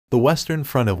The Western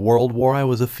Front of World War I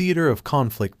was a theater of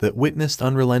conflict that witnessed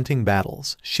unrelenting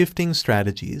battles, shifting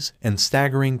strategies, and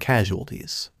staggering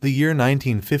casualties. The year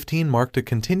 1915 marked a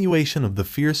continuation of the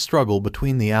fierce struggle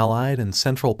between the Allied and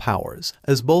Central powers,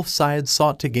 as both sides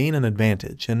sought to gain an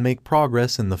advantage and make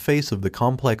progress in the face of the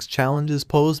complex challenges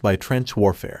posed by trench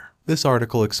warfare. This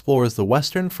article explores the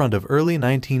Western Front of early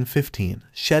 1915,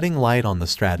 shedding light on the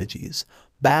strategies,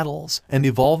 battles, and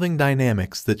evolving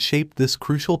dynamics that shaped this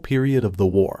crucial period of the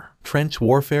war. Trench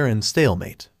warfare and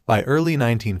stalemate. By early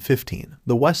 1915,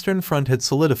 the Western Front had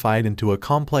solidified into a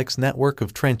complex network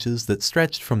of trenches that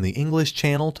stretched from the English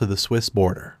Channel to the Swiss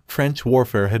border. Trench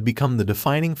warfare had become the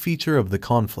defining feature of the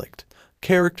conflict,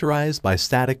 characterized by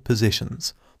static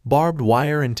positions, barbed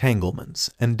wire entanglements,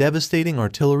 and devastating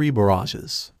artillery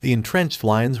barrages. The entrenched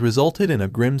lines resulted in a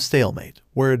grim stalemate,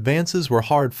 where advances were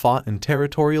hard-fought and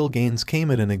territorial gains came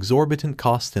at an exorbitant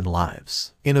cost in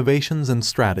lives. Innovations and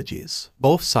strategies.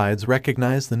 Both sides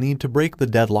recognized the need to break the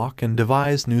deadlock and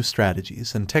devise new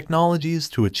strategies and technologies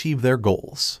to achieve their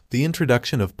goals. The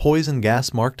introduction of poison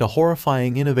gas marked a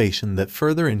horrifying innovation that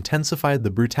further intensified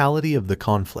the brutality of the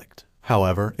conflict.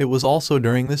 However, it was also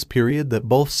during this period that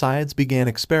both sides began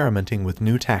experimenting with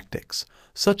new tactics,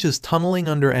 such as tunneling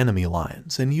under enemy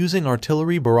lines and using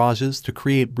artillery barrages to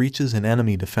create breaches in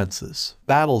enemy defenses.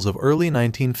 Battles of early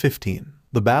 1915.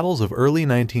 The battles of early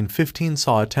 1915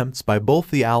 saw attempts by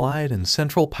both the Allied and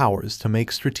Central powers to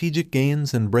make strategic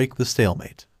gains and break the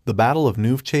stalemate. The Battle of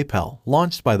Neuve-Chapelle,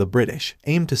 launched by the British,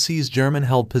 aimed to seize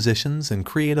German-held positions and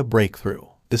create a breakthrough.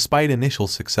 Despite initial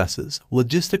successes,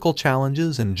 logistical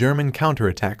challenges and German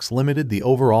counterattacks limited the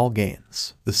overall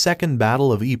gains. The Second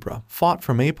Battle of Ypres, fought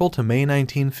from April to May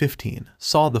 1915,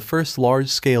 saw the first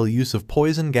large-scale use of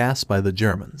poison gas by the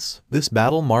Germans. This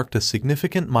battle marked a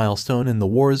significant milestone in the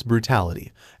war's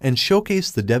brutality and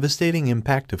showcased the devastating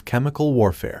impact of chemical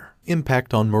warfare.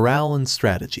 Impact on morale and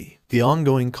strategy. The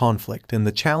ongoing conflict and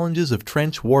the challenges of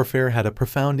trench warfare had a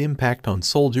profound impact on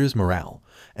soldiers' morale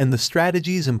and the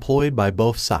strategies employed by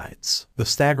both sides. The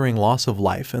staggering loss of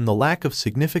life and the lack of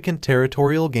significant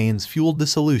territorial gains fueled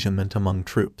disillusionment among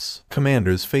troops.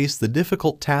 Commanders faced the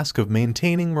difficult task of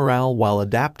maintaining morale while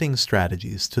adapting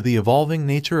strategies to the evolving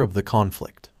nature of the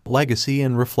conflict. Legacy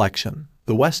and reflection.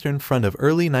 The Western Front of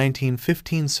early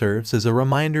 1915 serves as a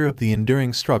reminder of the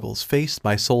enduring struggles faced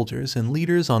by soldiers and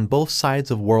leaders on both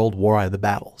sides of World War I. The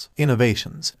battles,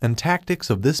 innovations, and tactics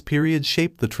of this period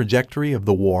shaped the trajectory of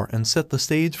the war and set the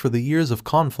stage for the years of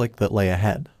conflict that lay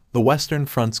ahead. The Western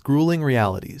Front's grueling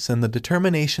realities and the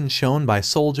determination shown by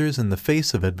soldiers in the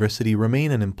face of adversity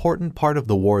remain an important part of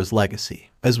the war's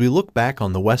legacy. As we look back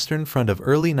on the Western Front of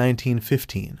early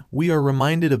 1915, we are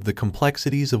reminded of the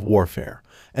complexities of warfare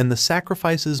and the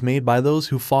sacrifices made by those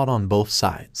who fought on both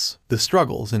sides. The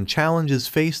struggles and challenges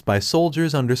faced by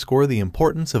soldiers underscore the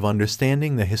importance of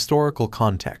understanding the historical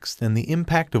context and the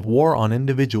impact of war on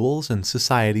individuals and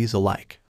societies alike.